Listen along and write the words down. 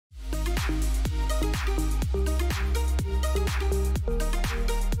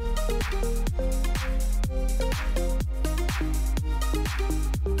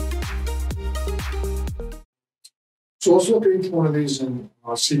So let's look at each one of these in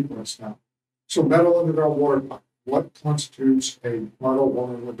sequence now. So metal underground water pipe. What constitutes a metal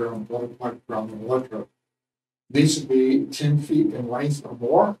water underground water pipe ground electrode? It needs to be 10 feet in length or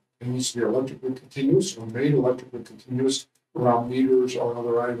more. It needs to be electrically continuous or made electrically continuous around meters or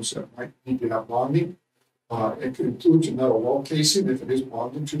other items that might need to have bonding. It includes a metal well casing if it is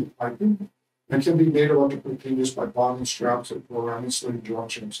bonded to the piping. It can be made electrically continuous by bonding straps that go around insulating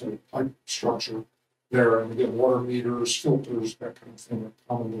junctions of the pipe structure there. And again, water meters, filters, that kind of thing are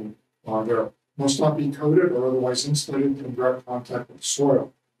commonly there. Must not be coated or otherwise insulated in direct contact with the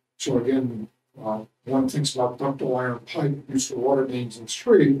soil. So again, one thinks about ductile iron pipe used for water mains in the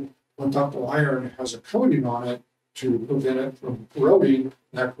street. When ductile iron has a coating on it to prevent it from corroding,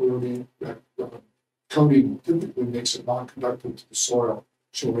 that coating typically makes it non-conductive to the soil.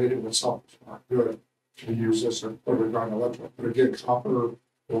 So it in itself is not good to use as an underground electrode. But again, copper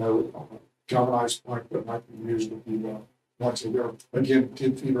or galvanized pipe that might be used would be once a year. Again,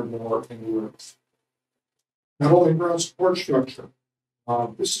 10 feet or more in the earth. Metal in-ground support structure.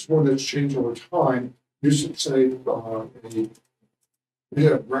 This is one that's changed over time. Used to say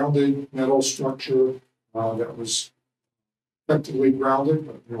a grounded metal structure that was effectively grounded.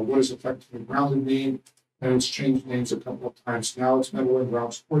 But, what does effectively grounded mean? And it's changed names a couple of times. Now it's metal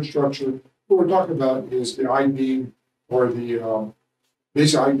in-ground support structure. What we're talking about is the I-beam or the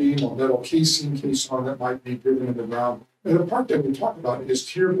base I-beam or metal casing caisson that might be driven in the ground. And the part that we talk about is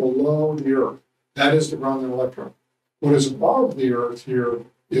here below the earth. That is the grounding electrode. What is above the earth here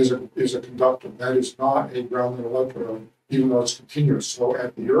is a conductor. That is not a grounding electrode, even though it's continuous. So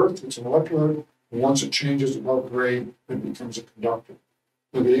at the earth, it's an electrode. And once it changes above grade, it becomes a conductor.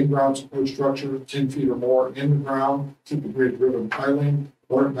 So the in-ground support structure, 10 feet or more in the ground, typically driven piling,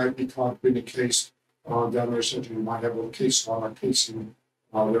 or it might be concrete encased down there. So you might have a case on a casing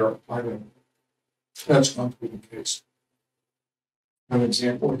there at piling. That's concrete encased. An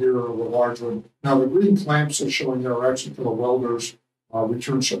example here of a large one. Now the green clamps are showing there are actually for the welders,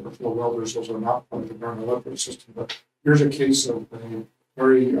 return separate for the welders. Those are not part of the ground electrode system. But here's a case of a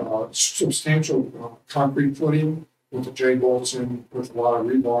very substantial concrete footing with the J-bolts in with a lot of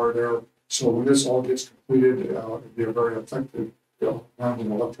rebar there. So when this all gets completed, it'll be a very effective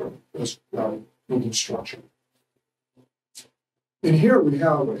grounding electrode building structure. And here we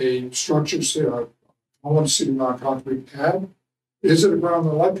have a structure, column sitting on a concrete pad. Is it a ground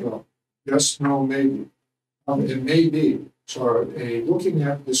electrode? Yes, no, maybe. It may be. So looking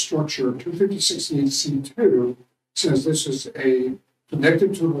at the structure 25068C2 says this is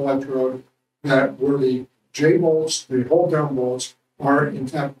connected to an electrode that where the J-bolts, the hold-down bolts, are in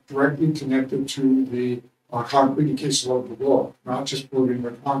fact directly connected to the concrete encased of the below, not just putting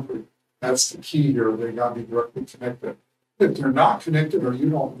the concrete. That's the key here. They got to be directly connected. If they're not connected or you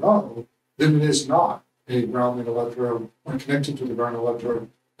don't know, then it is not a grounding electrode or connected to the ground electrode.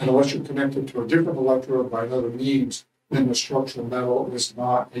 And unless you're connected to a different electrode by another means, then the structural metal is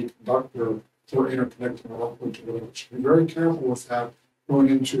not a conductor for interconnecting electrode to the other. So be very careful with that going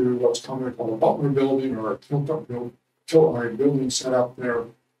into what's commonly called a Butler building or a tilt-up building set up there.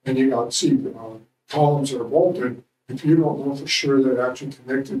 And you got columns that are bolted. If you don't know for sure that actually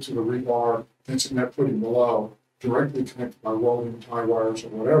connected to the rebar that's in that footing below, directly connected by welding, tie wires, or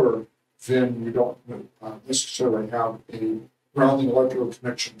whatever, then you don't necessarily have a grounding electrode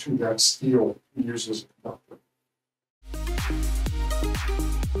connection to that steel you use as a conductor.